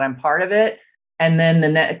so glad I'm part of it. And then the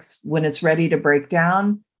next, when it's ready to break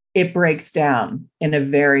down, it breaks down in a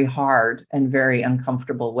very hard and very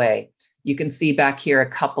uncomfortable way. You can see back here a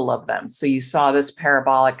couple of them. So you saw this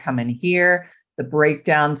parabolic come in here, the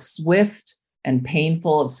breakdown swift and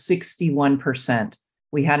painful of 61%.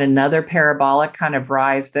 We had another parabolic kind of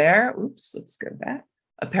rise there. Oops, let's go back.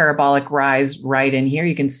 A parabolic rise right in here.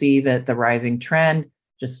 You can see that the rising trend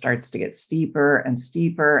just starts to get steeper and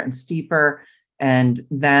steeper and steeper. And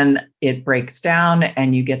then it breaks down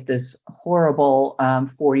and you get this horrible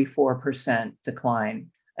 44% decline.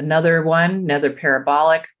 Another one, another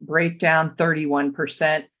parabolic breakdown,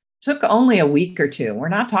 31%. Took only a week or two. We're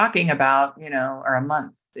not talking about, or a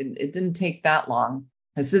month. It didn't take that long.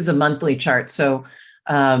 This is a monthly chart. So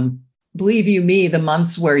believe you me, the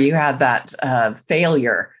months where you had that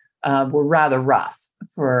failure were rather rough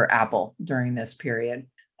for Apple during this period.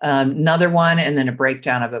 Another one, and then a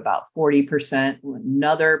breakdown of about 40%,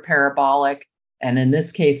 another parabolic. And in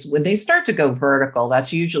this case, when they start to go vertical,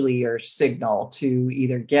 that's usually your signal to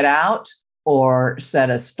either get out or set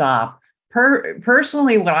a stop.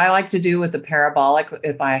 Personally, what I like to do with the parabolic,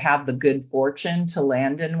 if I have the good fortune to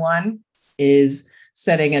land in one, is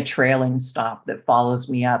setting a trailing stop that follows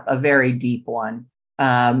me up, a very deep one.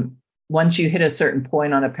 Once you hit a certain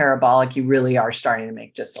point on a parabolic, you really are starting to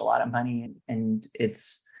make just a lot of money. And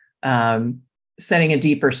it's setting a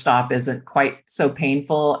deeper stop isn't quite so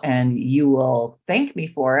painful. And you will thank me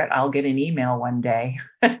for it. I'll get an email one day.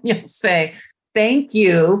 You'll say, thank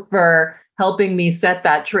you for helping me set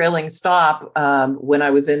that trailing stop when I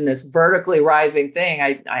was in this vertically rising thing.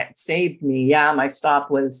 I saved me. Yeah, my stop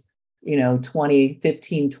was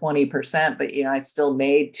 20%, but, I still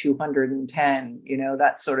made 210,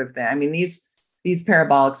 that sort of thing. I mean, these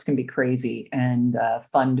parabolics can be crazy and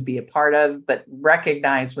fun to be a part of, but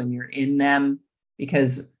recognize when you're in them,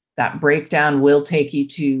 because that breakdown will take you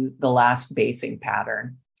to the last basing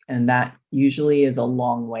pattern. And that usually is a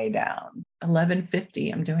long way down.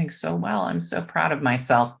 1150, I'm doing so well. I'm so proud of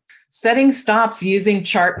myself. Setting stops using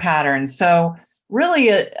chart patterns. So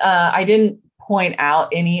really, I didn't point out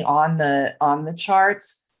any on the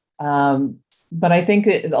charts, but I think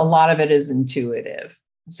that a lot of it is intuitive.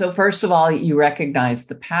 So first of all, you recognize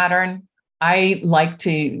the pattern.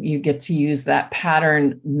 You get to use that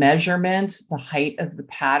pattern measurement, the height of the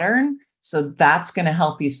pattern. So that's going to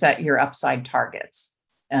help you set your upside targets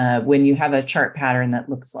when you have a chart pattern that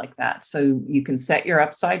looks like that. So you can set your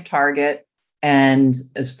upside target. And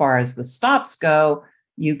as far as the stops go,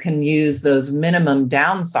 you can use those minimum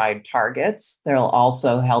downside targets. They'll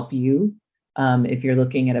also help you if you're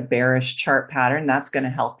looking at a bearish chart pattern. That's going to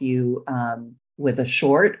help you with a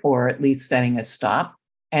short, or at least setting a stop.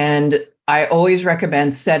 And I always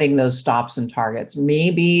recommend setting those stops and targets.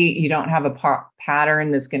 Maybe you don't have a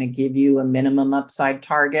pattern that's going to give you a minimum upside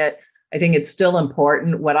target. I think it's still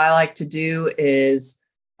important. What I like to do is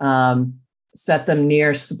set them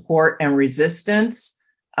near support and resistance.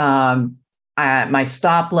 My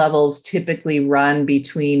stop levels typically run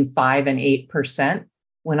between 5 and 8%.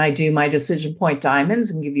 When I do my Decision Point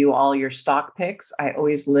Diamonds and give you all your stock picks, I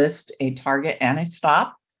always list a target and a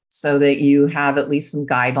stop so that you have at least some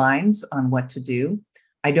guidelines on what to do.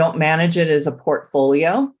 I don't manage it as a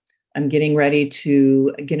portfolio. I'm getting ready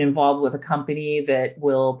to get involved with a company that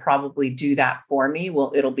will probably do that for me.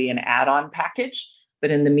 Well, it'll be an add-on package, but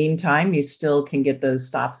in the meantime, you still can get those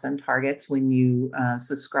stops and targets when you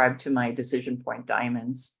subscribe to my Decision Point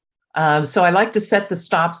Diamonds. So I like to set the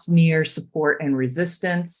stops near support and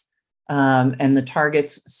resistance, and the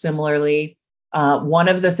targets similarly. One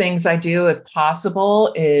of the things I do, if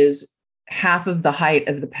possible, is half of the height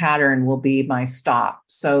of the pattern will be my stop.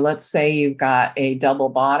 So let's say you've got a double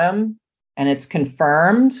bottom and it's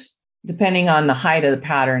confirmed, depending on the height of the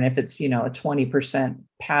pattern. If it's, a 20%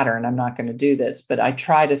 pattern, I'm not going to do this, but I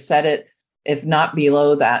try to set it, if not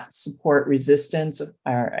below that support resistance,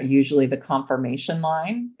 or usually the confirmation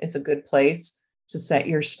line is a good place to set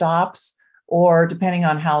your stops, or depending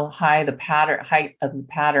on how high the height of the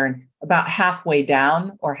pattern, about halfway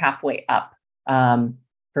down or halfway up.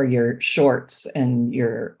 For your shorts and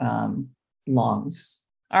your longs.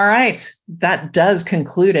 All right, that does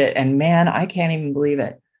conclude it. And man, I can't even believe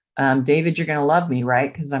it. David, you're going to love me, right?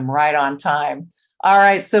 Because I'm right on time. All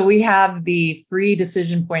right, so we have the free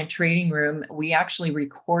Decision Point Trading Room. We actually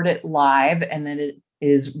record it live and then it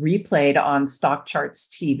is replayed on Stock Charts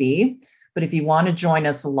TV. But if you want to join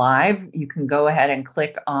us live, you can go ahead and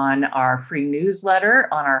click on our free newsletter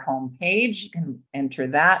on our homepage. You can enter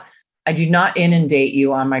that. I do not inundate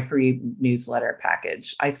you on my free newsletter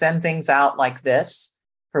package. I send things out like this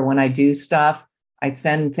for when I do stuff. I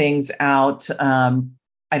send things out.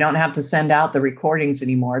 I don't have to send out the recordings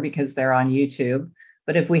anymore because they're on YouTube.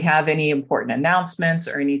 But if we have any important announcements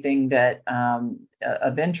or anything that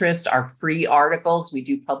of interest, our free articles, we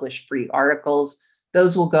do publish free articles.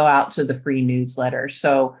 Those will go out to the free newsletter.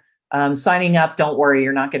 So signing up, don't worry,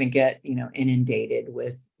 you're not going to get, inundated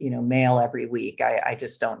with, mail every week. I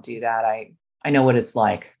just don't do that. I know what it's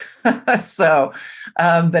like. So,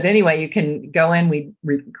 but anyway, you can go in, we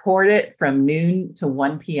record it from noon to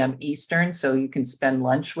 1 p.m. Eastern. So you can spend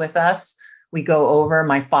lunch with us. We go over,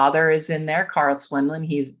 my father is in there, Carl Swindlin.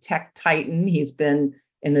 He's a tech titan. He's been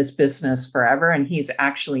in this business forever, and he's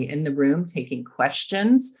actually in the room taking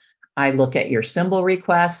questions. I look at your symbol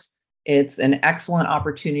requests. It's an excellent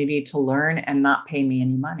opportunity to learn and not pay me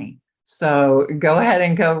any money. So go ahead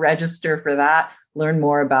and go register for that. Learn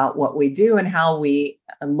more about what we do and how we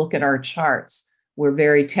look at our charts. We're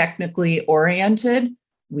very technically oriented.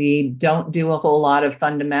 We don't do a whole lot of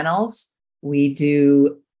fundamentals. We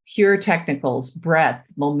do pure technicals,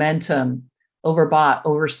 breadth, momentum, overbought,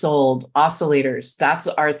 oversold, oscillators. That's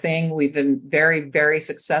our thing. We've been very, very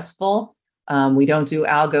successful. We don't do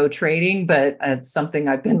algo trading, but it's something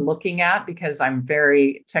I've been looking at because I'm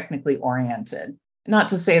very technically oriented. Not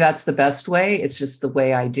to say that's the best way, it's just the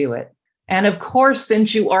way I do it. And of course,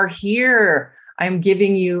 since you are here, I'm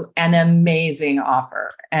giving you an amazing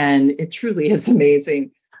offer. And it truly is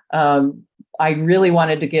amazing. I really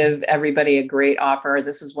wanted to give everybody a great offer.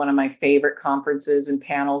 This is one of my favorite conferences and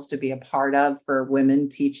panels to be a part of for women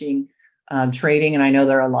teaching trading. And I know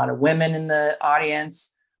there are a lot of women in the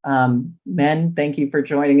audience. Men, thank you for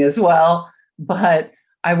joining as well. But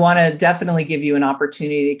I want to definitely give you an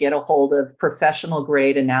opportunity to get a hold of professional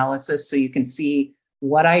grade analysis so you can see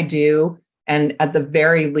what I do and at the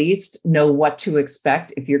very least know what to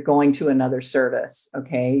expect if you're going to another service.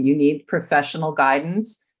 Okay, you need professional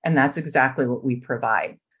guidance, and that's exactly what we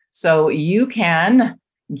provide. So you can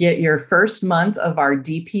get your first month of our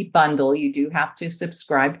DP bundle. You do have to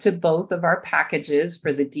subscribe to both of our packages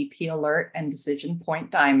for the DP Alert and Decision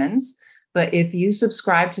Point Diamonds. But if you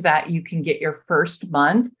subscribe to that, you can get your first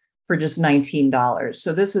month for just $19.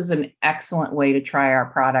 So this is an excellent way to try our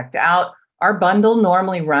product out. Our bundle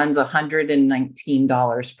normally runs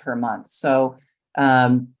 $119 per month. So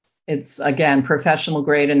it's, again, professional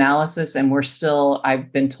grade analysis. And we're still,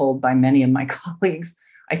 I've been told by many of my colleagues,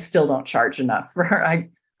 I still don't charge enough for,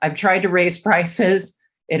 I've tried to raise prices.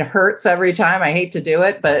 It hurts every time. I hate to do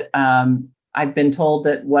it, but I've been told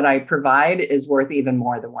that what I provide is worth even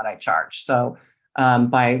more than what I charge. So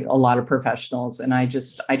by a lot of professionals. And I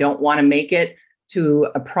don't want to make it to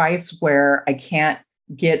a price where I can't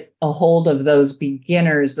get a hold of those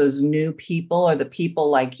beginners, those new people, or the people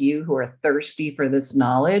like you who are thirsty for this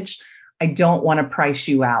knowledge. I don't want to price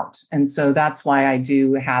you out. And so that's why I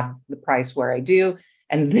do have the price where I do.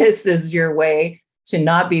 And this is your way to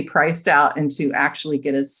not be priced out and to actually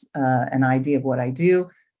get us an idea of what I do.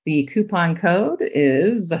 The coupon code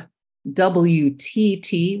is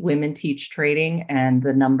WTT, Women Teach Trading, and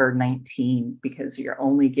the number 19, because you're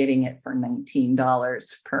only getting it for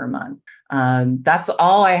 $19 per month. That's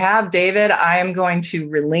all I have, David. I am going to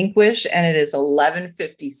relinquish, and it is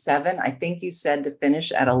 11:57. I think you said to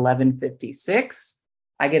finish at 11:56.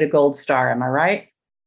 I get a gold star. Am I right?